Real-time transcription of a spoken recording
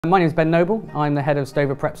My name is Ben Noble. I'm the head of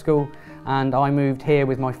Stover Prep School and I moved here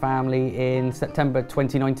with my family in September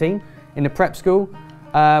 2019. In the prep school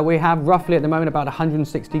we have roughly at the moment about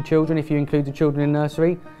 160 children if you include the children in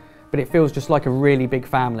nursery, but it feels just like a really big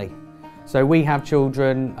family. So we have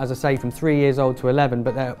children, as I say, from 3 years old to 11,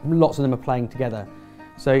 but lots of them are playing together.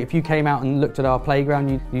 So if you came out and looked at our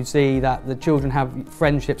playground, you'd see that the children have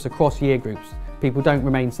friendships across year groups. People don't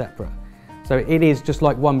remain separate. So it is just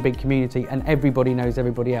like one big community and everybody knows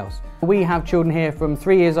everybody else. We have children here from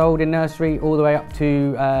 3 years old in nursery all the way up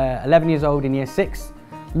to 11 years old in year 6.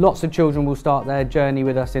 Lots of children will start their journey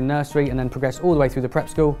with us in nursery and then progress all the way through the prep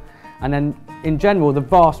school. And then in general, the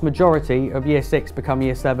vast majority of year 6 become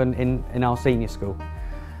year 7 in our senior school.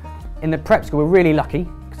 In the prep school, we're really lucky,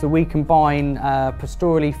 so we combine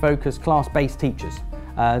pastorally focused class-based teachers.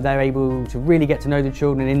 They're able to really get to know the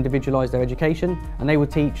children and individualise their education, and they will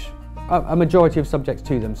teach a majority of subjects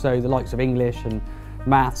to them, so the likes of English and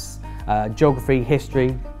maths, geography,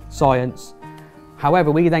 history, science.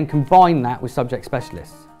 However, we then combine that with subject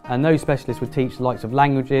specialists, and those specialists would teach the likes of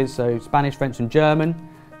languages, so Spanish, French and German,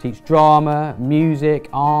 teach drama, music,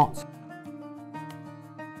 art,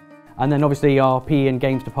 and then obviously our PE and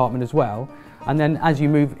games department as well. And then as you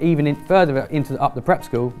move even further up the prep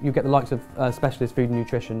school, you get the likes of specialist food and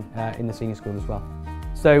nutrition in the senior school as well.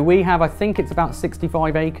 So we have, I think it's about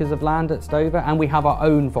 65 acres of land at Stover, and we have our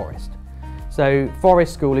own forest. So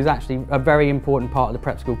forest school is actually a very important part of the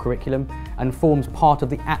prep school curriculum and forms part of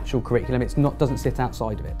the actual curriculum. Doesn't sit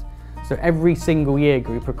outside of it. So every single year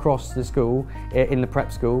group across the school, in the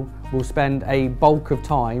prep school, will spend a bulk of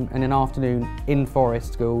time and an afternoon in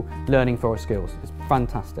forest school learning forest skills. It's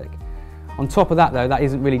fantastic. On top of that though, that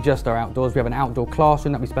isn't really just our outdoors. We have an outdoor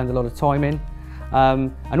classroom that we spend a lot of time in.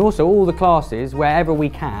 And also all the classes, wherever we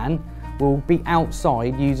can, will be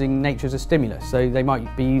outside using nature as a stimulus. So they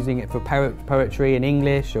might be using it for poetry in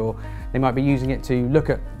English, or they might be using it to look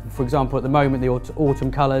at, for example, at the moment, the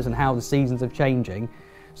autumn colours and how the seasons are changing.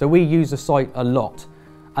 So we use the site a lot.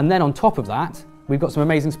 And then on top of that, we've got some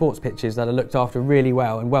amazing sports pitches that are looked after really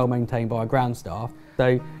well and well maintained by our ground staff.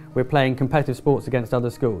 So we're playing competitive sports against other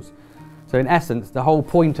schools. So in essence, the whole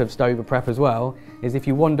point of Stover Prep as well is if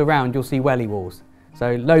you wander around, you'll see welly walls.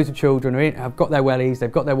 So loads of children have got their wellies, they've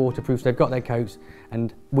got their waterproofs, they've got their coats,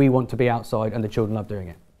 and we want to be outside and the children love doing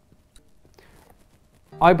it.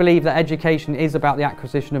 I believe that education is about the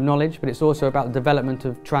acquisition of knowledge, but it's also about the development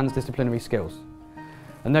of transdisciplinary skills.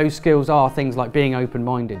 And those skills are things like being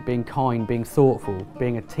open-minded, being kind, being thoughtful,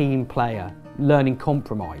 being a team player, learning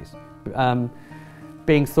compromise,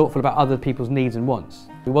 being thoughtful about other people's needs and wants.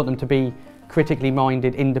 We want them to be critically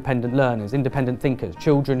minded, independent learners, independent thinkers,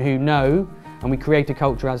 children who know, and we create a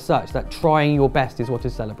culture as such, that trying your best is what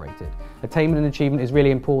is celebrated. Attainment and achievement is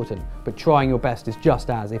really important, but trying your best is just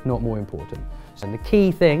as, if not more important. And the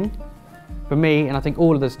key thing for me, and I think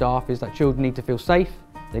all of the staff, is that children need to feel safe,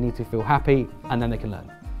 they need to feel happy, and then they can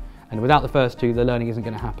learn. And without the first two, the learning isn't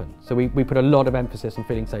going to happen. So we put a lot of emphasis on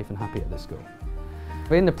feeling safe and happy at this school.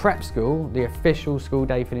 In the prep school, the official school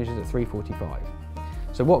day finishes at 3:45.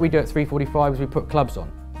 So what we do at 3:45 is we put clubs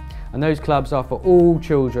on. And those clubs are for all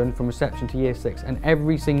children from reception to year 6, and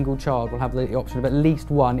every single child will have the option of at least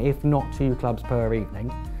 1, if not 2 clubs per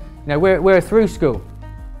evening. You know, we're a through school.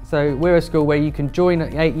 So we're a school where you can join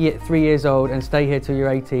at 3 years old and stay here till you're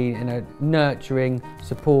 18 in a nurturing,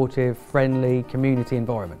 supportive, friendly community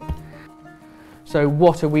environment. So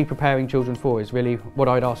what are we preparing children for is really what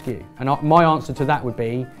I'd ask you. And my answer to that would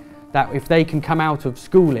be that if they can come out of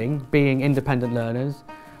schooling being independent learners,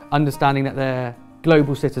 understanding that they're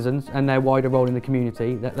global citizens and their wider role in the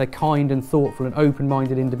community, that they're kind and thoughtful and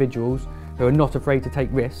open-minded individuals who are not afraid to take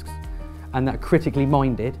risks, and that are critically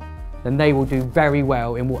minded, then they will do very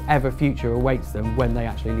well in whatever future awaits them when they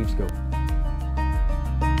actually leave school.